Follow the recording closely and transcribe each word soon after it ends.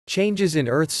Changes in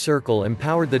Earth's circle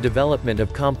empowered the development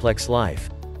of complex life.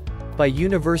 By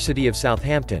University of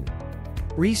Southampton.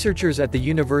 Researchers at the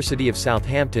University of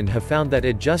Southampton have found that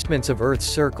adjustments of Earth's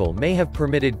circle may have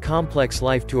permitted complex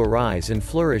life to arise and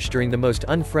flourish during the most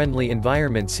unfriendly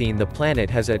environment scene the planet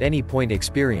has at any point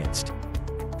experienced.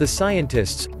 The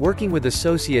scientists, working with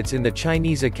associates in the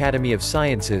Chinese Academy of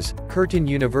Sciences, Curtin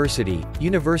University,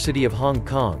 University of Hong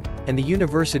Kong, and the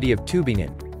University of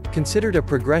Tübingen, considered a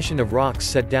progression of rocks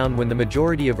set down when the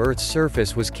majority of Earth's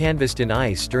surface was canvassed in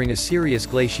ice during a serious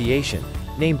glaciation,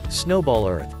 named Snowball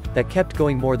Earth, that kept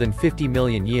going more than 50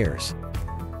 million years.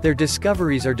 Their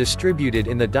discoveries are distributed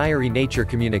in the diary Nature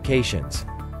Communications.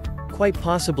 Quite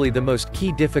possibly the most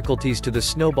key difficulties to the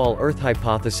Snowball Earth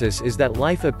hypothesis is that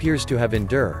life appears to have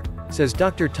endured, says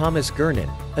Dr. Thomas Gernon,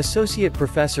 Associate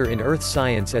Professor in Earth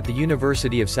Science at the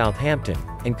University of Southampton,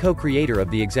 and co-creator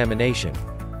of the examination.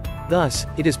 Thus,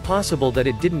 it is possible that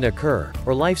it didn't occur,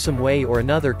 or life some way or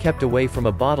another kept away from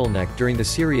a bottleneck during the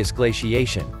serious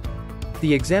glaciation.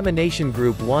 The examination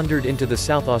group wandered into the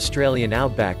South Australian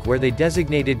outback where they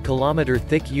designated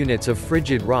kilometer-thick units of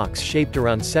frigid rocks shaped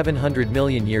around 700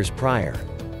 million years prior.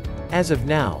 As of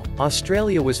now,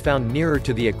 Australia was found nearer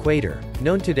to the equator,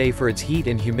 known today for its heat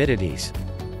and humidities.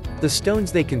 The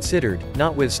stones they considered,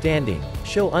 notwithstanding,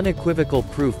 show unequivocal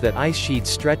proof that ice sheets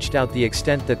stretched out the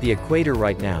extent that the equator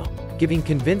right now, giving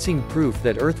convincing proof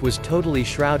that Earth was totally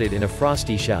shrouded in a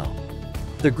frosty shell.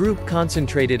 The group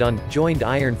concentrated on joined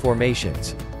iron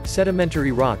formations,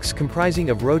 sedimentary rocks comprising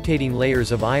of rotating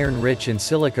layers of iron-rich and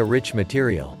silica-rich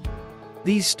material.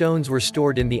 These stones were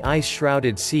stored in the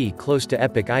ice-shrouded sea close to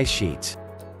epoch ice sheets.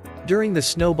 During the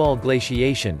Snowball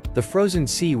glaciation, the frozen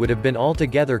sea would have been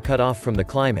altogether cut off from the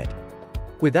climate.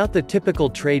 Without the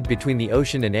typical trade between the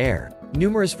ocean and air,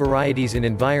 numerous varieties in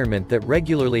environment that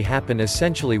regularly happen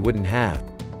essentially wouldn't have.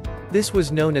 This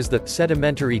was known as the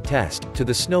sedimentary test to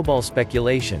the snowball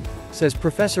speculation, says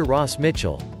Professor Ross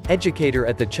Mitchell, educator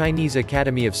at the Chinese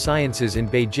Academy of Sciences in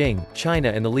Beijing, China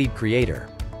and the lead creator.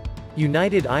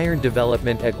 United Iron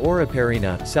Development at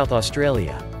Oriparina, South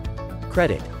Australia.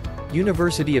 Credit: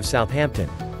 University of Southampton.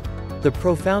 The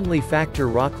profoundly factor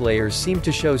rock layers seemed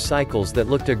to show cycles that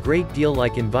looked a great deal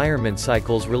like environment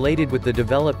cycles related with the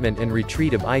development and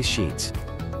retreat of ice sheets.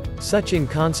 Such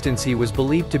inconstancy was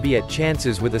believed to be at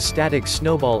chances with a static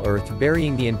snowball Earth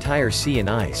burying the entire sea in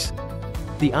ice.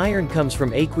 The iron comes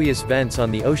from aqueous vents on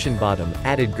the ocean bottom,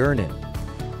 added Gernon.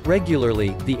 Regularly,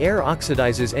 the air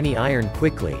oxidizes any iron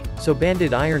quickly, so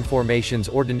banded iron formations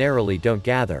ordinarily don't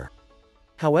gather.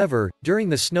 However, during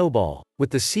the snowball,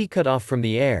 with the sea cut off from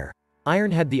the air,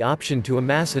 iron had the option to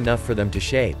amass enough for them to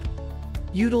shape.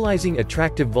 Utilizing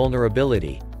attractive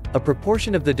vulnerability, a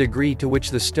proportion of the degree to which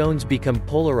the stones become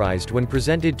polarized when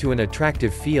presented to an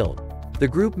attractive field, the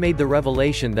group made the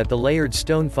revelation that the layered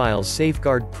stone files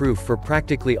safeguard proof for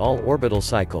practically all orbital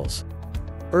cycles.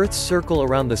 Earth's circle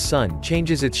around the Sun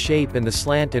changes its shape and the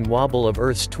slant and wobble of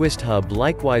Earth's twist hub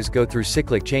likewise go through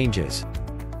cyclic changes.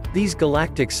 These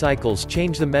galactic cycles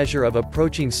change the measure of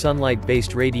approaching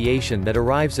sunlight-based radiation that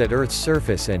arrives at Earth's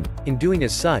surface and, in doing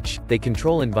as such, they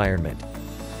control environment.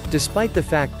 Despite the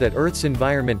fact that Earth's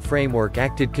environment framework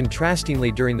acted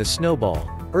contrastingly during the snowball,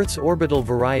 Earth's orbital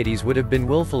varieties would have been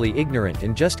willfully ignorant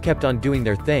and just kept on doing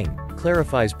their thing,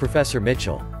 clarifies Professor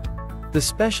Mitchell. The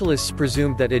specialists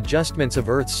presumed that adjustments of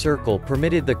Earth's circle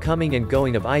permitted the coming and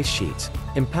going of ice sheets,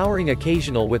 empowering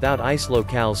occasional without ice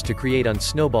locales to create on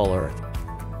Snowball Earth.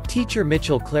 Teacher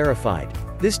Mitchell clarified,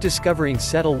 this discovering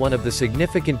settled one of the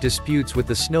significant disputes with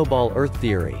the Snowball Earth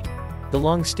theory. The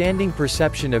long-standing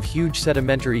perception of huge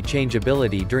sedimentary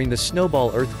changeability during the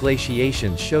Snowball Earth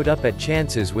glaciations showed up at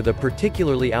chances with a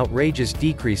particularly outrageous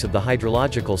decrease of the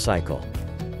hydrological cycle.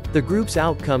 The group's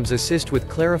outcomes assist with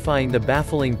clarifying the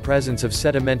baffling presence of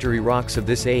sedimentary rocks of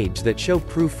this age that show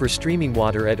proof for streaming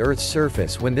water at Earth's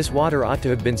surface when this water ought to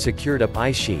have been secured up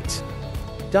ice sheets.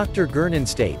 Dr. Gernon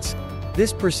states,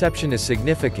 this perception is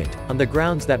significant, on the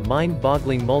grounds that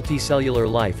mind-boggling multicellular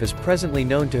life is presently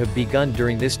known to have begun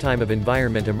during this time of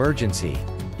environment emergency,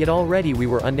 yet already we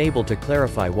were unable to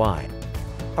clarify why.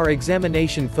 Our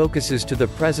examination focuses to the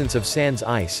presence of sans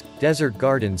ice, desert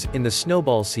gardens, in the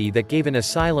Snowball Sea that gave an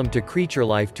asylum to creature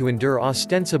life to endure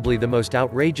ostensibly the most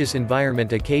outrageous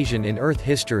environment occasion in Earth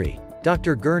history,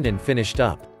 Dr. Gernon finished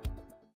up.